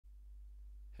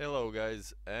Hello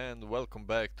guys and welcome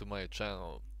back to my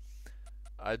channel.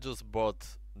 I just bought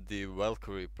the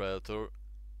Valkyrie Predator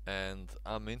and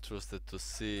I'm interested to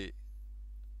see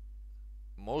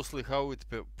mostly how it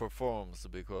performs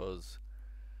because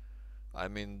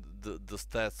the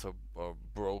stats are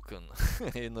broken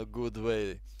in a good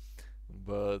way,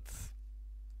 but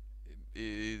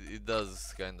it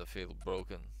does kind of feel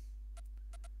broken.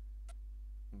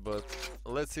 But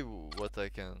let's see what I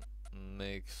can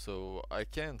make. So I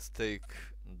can't take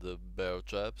the bear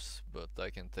traps, but I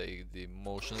can take the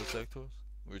motion detectors,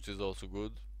 which is also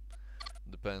good.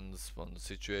 Depends on the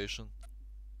situation.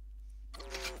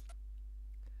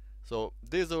 So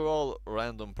these are all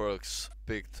random perks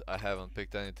picked. I haven't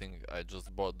picked anything. I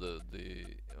just bought the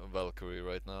Valkyrie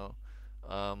right now.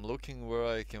 I'm looking where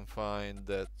I can find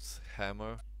that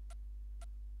hammer.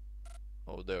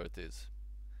 Oh, there it is.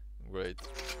 Great.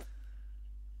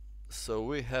 So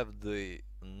we have the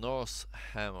Norse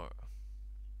hammer.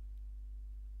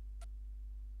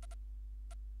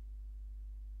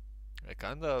 I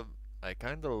kinda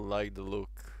like the look.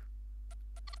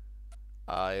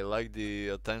 I like the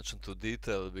attention to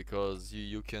detail because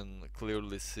you can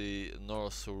clearly see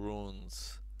Norse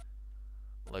runes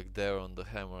like there on the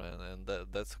hammer, and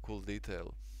that's a cool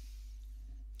detail.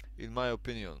 In my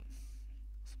opinion,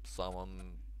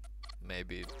 someone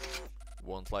maybe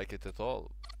won't like it at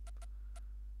all.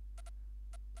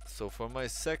 So for my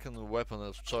second weapon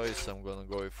of choice, I'm gonna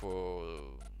go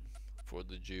for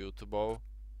the Gyuto bow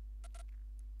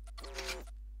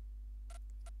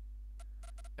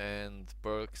and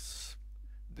perks.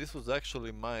 This was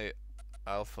actually my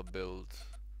alpha build.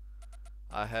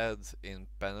 I had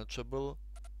impenetrable,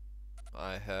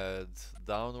 I had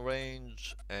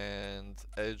downrange and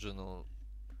adrenal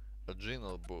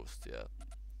boost, yeah.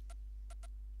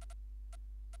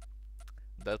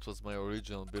 That was my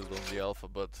original build on the alpha,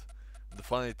 but the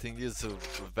funny thing is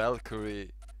Valkyrie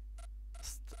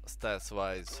stats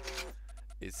wise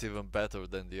it's even better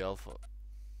than the alpha.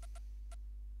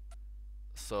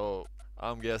 So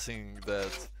I'm guessing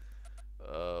that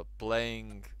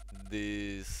playing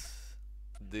this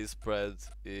this spread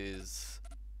is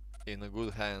in a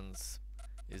good hands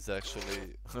is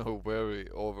actually very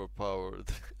overpowered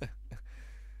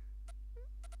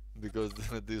because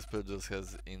this spread just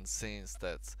has insane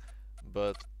stats.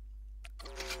 But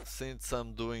since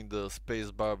I'm doing the space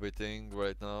Barbie thing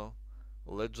right now,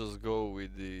 let's just go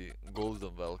with the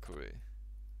golden Valkyrie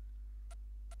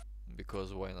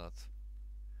because why not?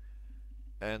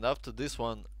 And after this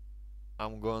one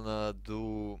I'm gonna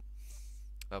do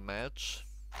a match,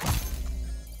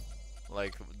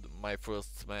 like my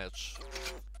first match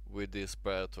with this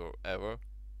Predator ever.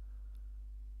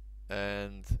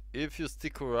 And if you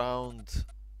stick around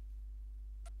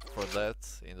for that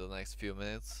in the next few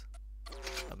minutes,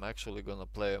 I'm actually gonna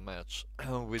play a match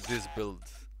with this build.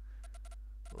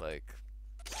 Like,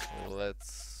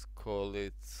 let's call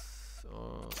it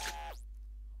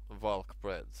Valk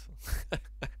Pred.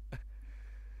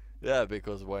 Yeah,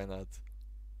 because why not?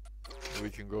 We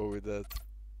can go with that.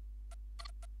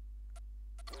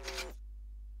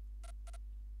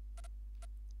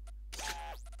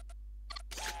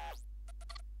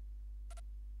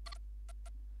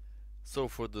 So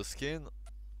for the skin,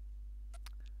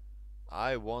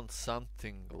 I want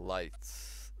something light,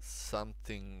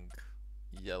 something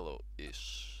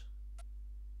yellowish,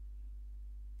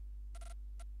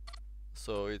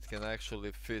 so it can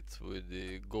actually fit with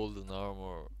the golden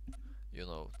armor,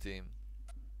 theme.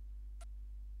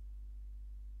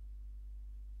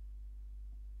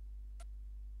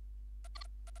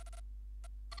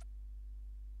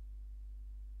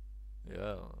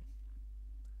 Yeah,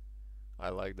 I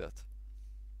like that.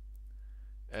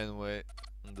 Anyway,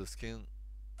 the skin,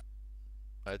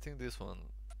 I think this one,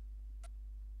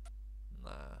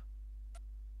 nah,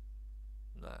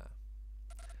 nah,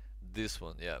 this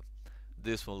one, yeah,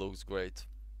 this one looks great.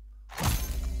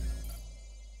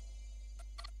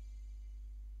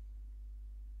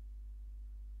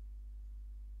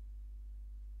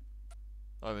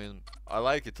 I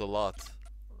like it a lot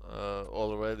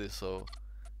already, so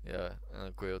yeah,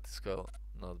 and Coyote Skull,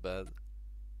 not bad.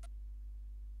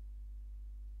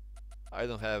 I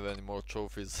don't have any more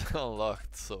trophies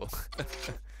unlocked, so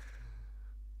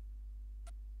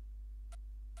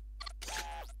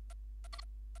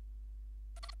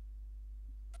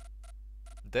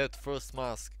that first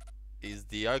mask is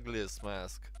the ugliest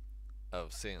mask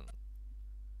I've seen.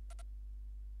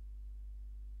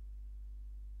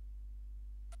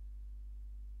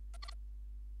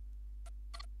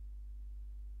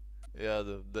 Yeah,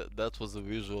 that was a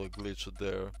visual glitch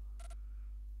there.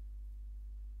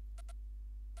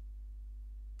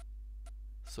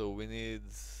 So we need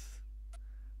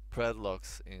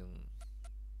padlocks in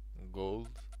gold.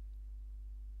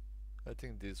 I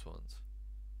think these ones.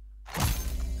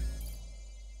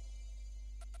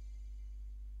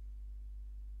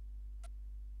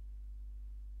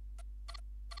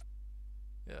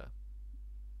 Yeah.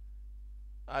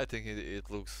 I think it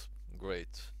looks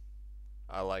great.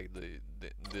 I like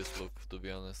this look, to be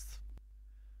honest.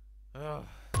 Ah,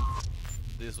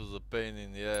 this was a pain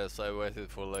in the ass. I waited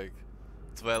for like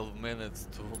 12 minutes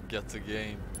to get the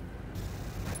game.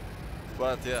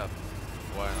 But yeah,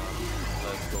 why not?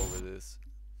 Let's go with this.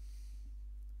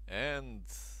 And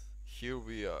here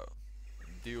we are,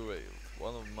 Derailed,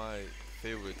 one of my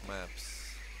favorite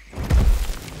maps.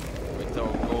 With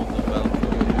our golden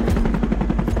Valkyrie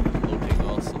looking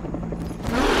awesome.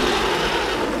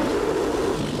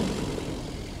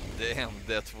 Damn,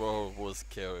 that roar was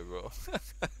scary, bro.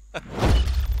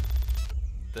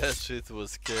 That shit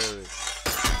was scary.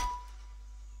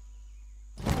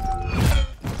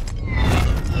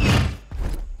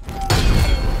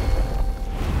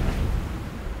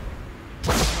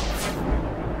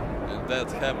 And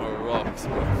that hammer rocks,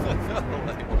 bro.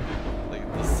 like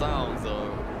the sounds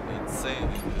are insane in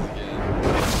this game.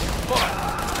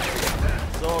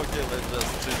 So okay, let's just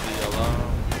treat the alarm.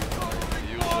 The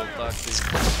usual tactics.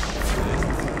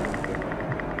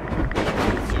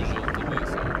 It's usual to me,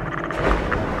 so.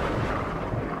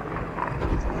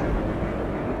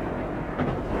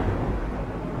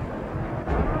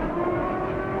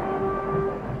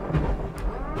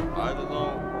 I don't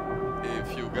know if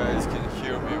you guys can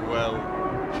hear me well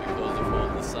because of all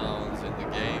the sounds in the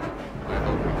game. I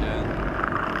hope you can.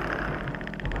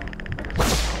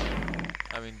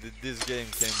 I mean, this game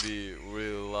can be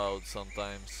really loud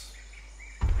sometimes.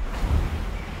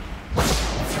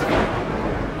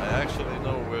 I actually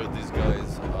know where these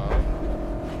guys are.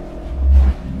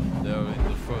 They are in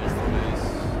the first base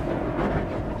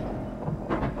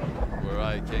where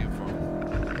I came from.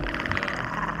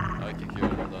 Yeah, I can hear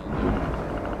them down there.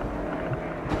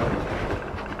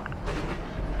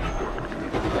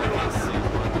 I can see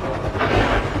one.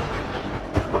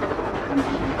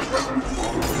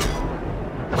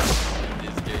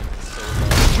 This game is so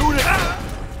loud. Shoot it!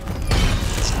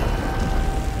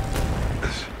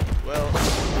 Well,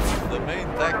 the main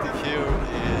tactic here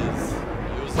is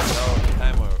using our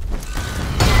hammer.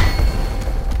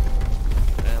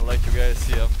 And like you guys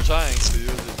see, I'm trying to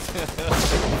use it.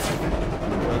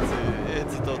 But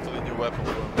it's a totally new weapon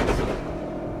for me. So.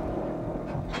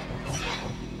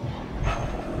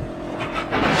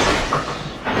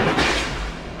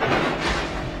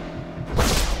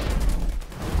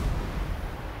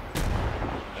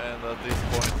 And at this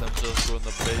point I'm just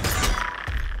gonna bait them.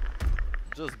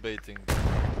 Just baiting.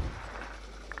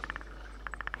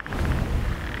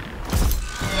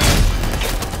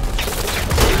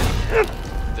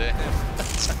 Damn.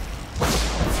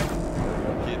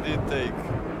 He did take,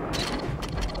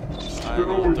 I don't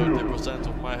know, 30%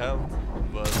 of my health,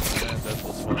 but man, that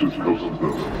was fun.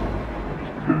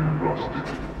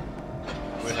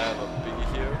 We have a piggy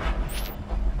here.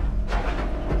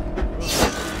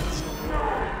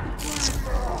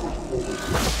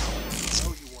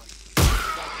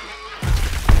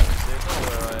 They know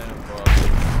where I am, probably.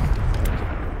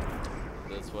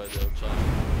 That's why they're trying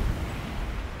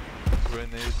to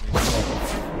grenade me.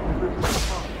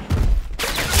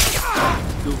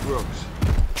 Two brooks.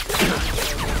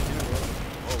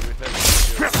 Oh, we have it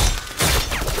here.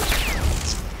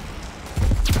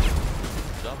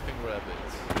 Jumping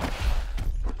rabbits.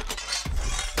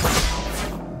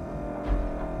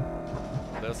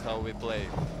 That's how we play.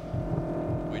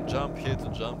 We jump hit,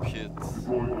 jump hit,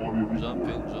 jump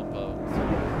in, jump out.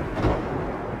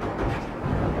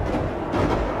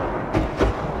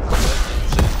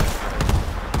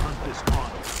 Hunt this on.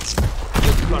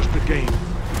 Let's flush the game.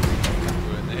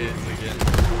 Grenades again.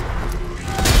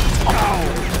 Ow!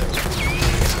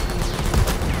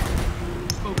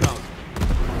 Smoke out.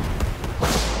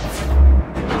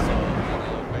 So, can I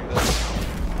look like that?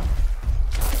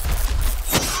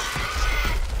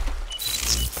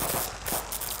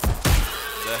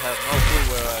 They have no clue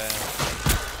where I am.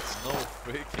 No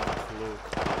freaking clue.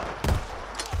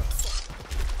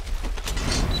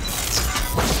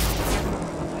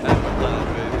 Hammer time,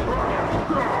 baby.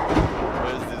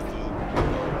 Where's this dude?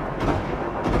 Oh.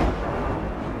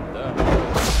 There.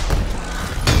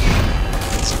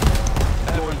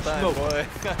 Hammer time, boy.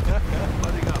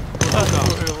 Flooding up. Run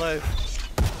for your life.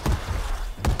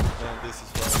 Man, this is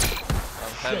fun.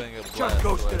 I'm having a blast. Just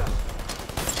ghosted right up.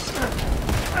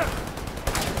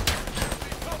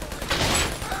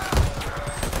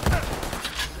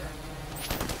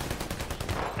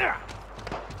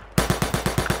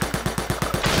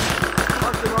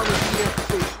 Hunting on the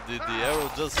CFC. Did the arrow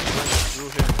just went through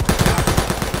him?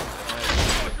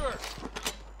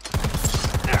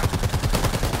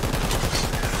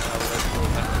 Let's go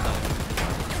hammer time.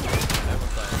 Hammer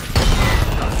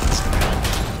time.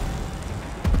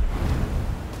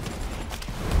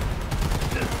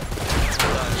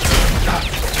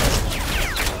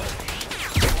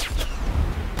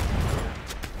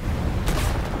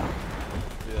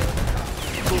 Yeah.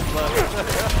 Cool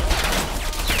blood.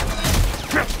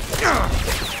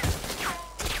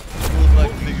 Feels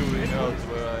like figuring out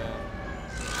where I am.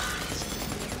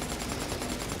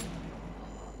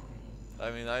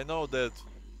 I mean, I know that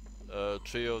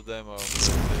 3 of them are on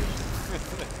PC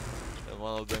and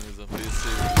 1 of them is on PC.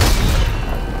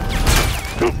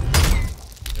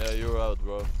 Yeah, you're out,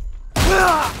 bro.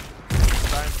 Time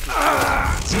to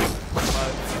kill.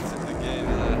 5 minutes in the game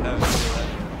and I haven't killed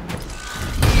anyone.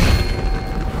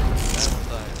 Hammer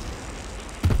time.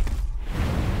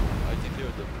 I can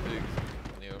hear the pigs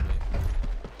near me.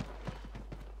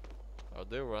 Are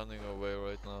they running away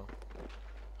right now?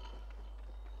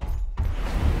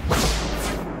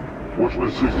 Watch my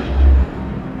signal.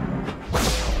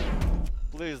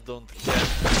 Please don't camp.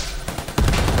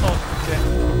 Don't camp.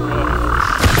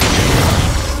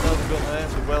 It's not gonna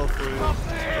end well for you.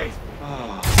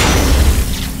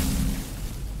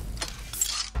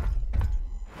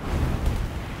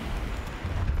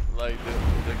 Like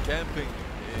the camping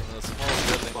in a small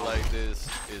building like this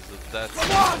is a death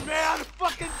Come on, man! I'm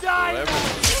fucking for dying!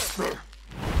 everyone.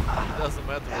 It doesn't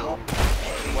matter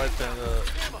what kind of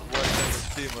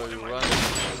team are you running.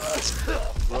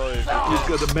 Bro, if you He's can't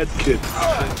got a med kit.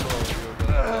 control, you're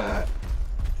gonna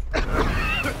I'm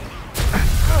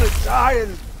gonna die in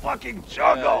this fucking die.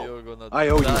 jungle! Yeah, you're gonna I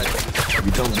owe you. die.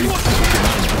 We don't need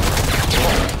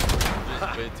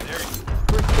Just waiting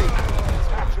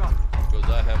because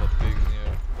I have a pig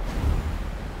near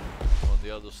on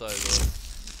the other side.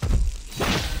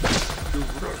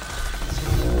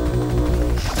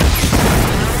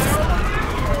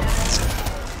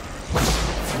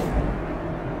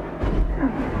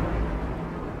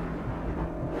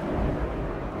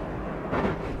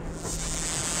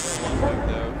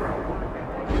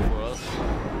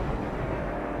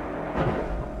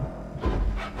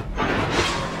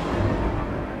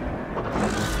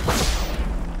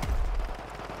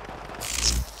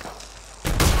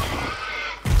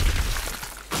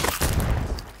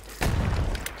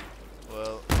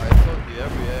 Well, I thought the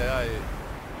every AI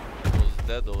was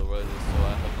dead already, so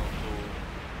I have no clue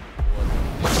what the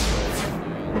AI is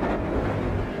doing.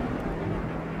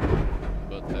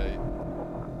 But hey,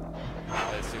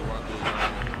 I see one dude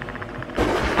running.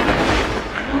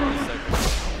 A second.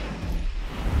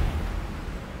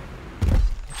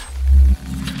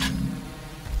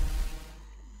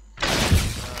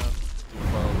 Too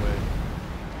far away.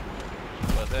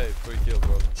 But hey, free kill,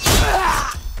 bro.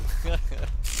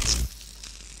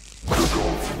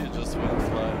 You just went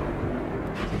flying.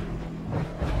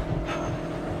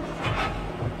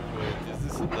 Wait, is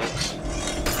this a Dutch?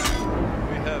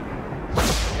 We have a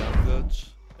young Dutch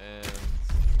and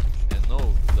an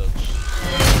old Dutch.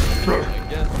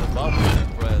 Against the barbecue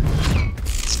bread,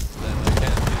 then I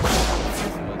can't do this,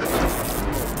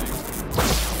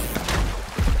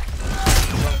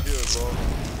 come here, bro.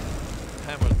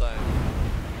 Hammer time.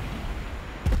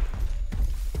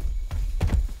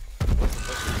 What the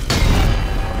fuck is this?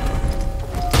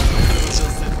 He was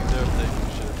just sitting there taking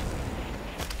shit.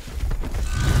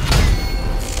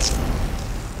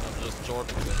 I'm just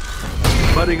shorting them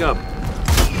Butting up.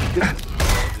 at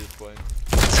this point.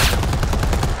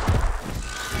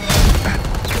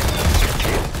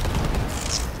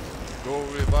 Go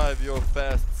revive your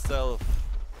past self,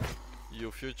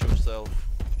 your future self.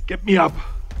 Get me up.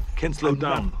 Can't slow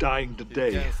down. I'm not dying He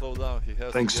today. can't slow down, he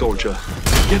has Thanks, to get soldier.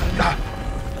 up. Get up.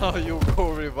 Now you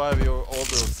go revive your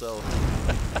older self.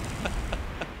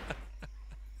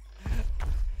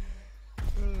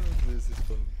 This is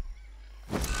fun.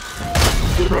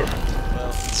 Well,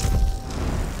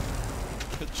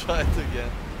 try it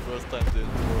again. First time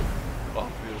didn't work,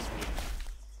 obviously.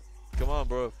 Come on,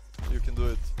 bro. You can do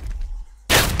it.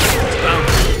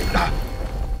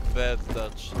 Bad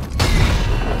touch.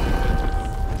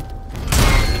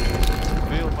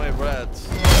 Feel my rat.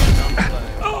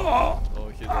 Oh,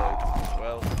 he died.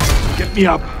 Well, Get me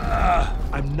up.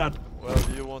 I'm not. well,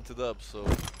 you wanted up, so.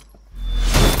 Love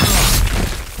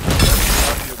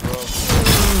you, bro.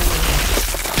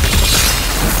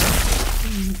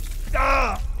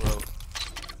 Well,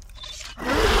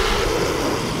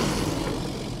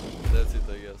 that's it,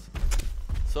 I guess.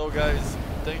 So, guys,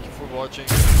 thank you for watching.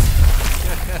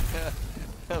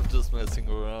 I'm just messing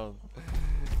around.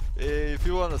 If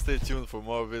you wanna stay tuned for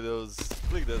more videos,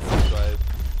 click that subscribe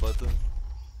button.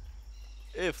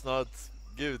 If not,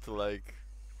 give it a like,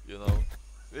 you know,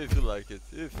 if you like it.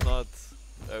 If not,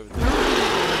 everything.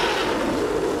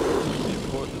 The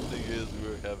important thing is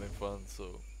we're having fun,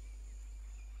 so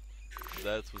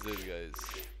that was it, guys.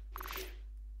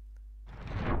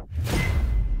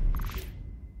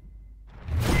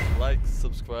 Like,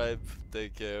 subscribe,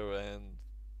 take care, and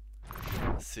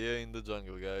see you in the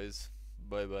jungle, guys.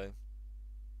 Bye bye.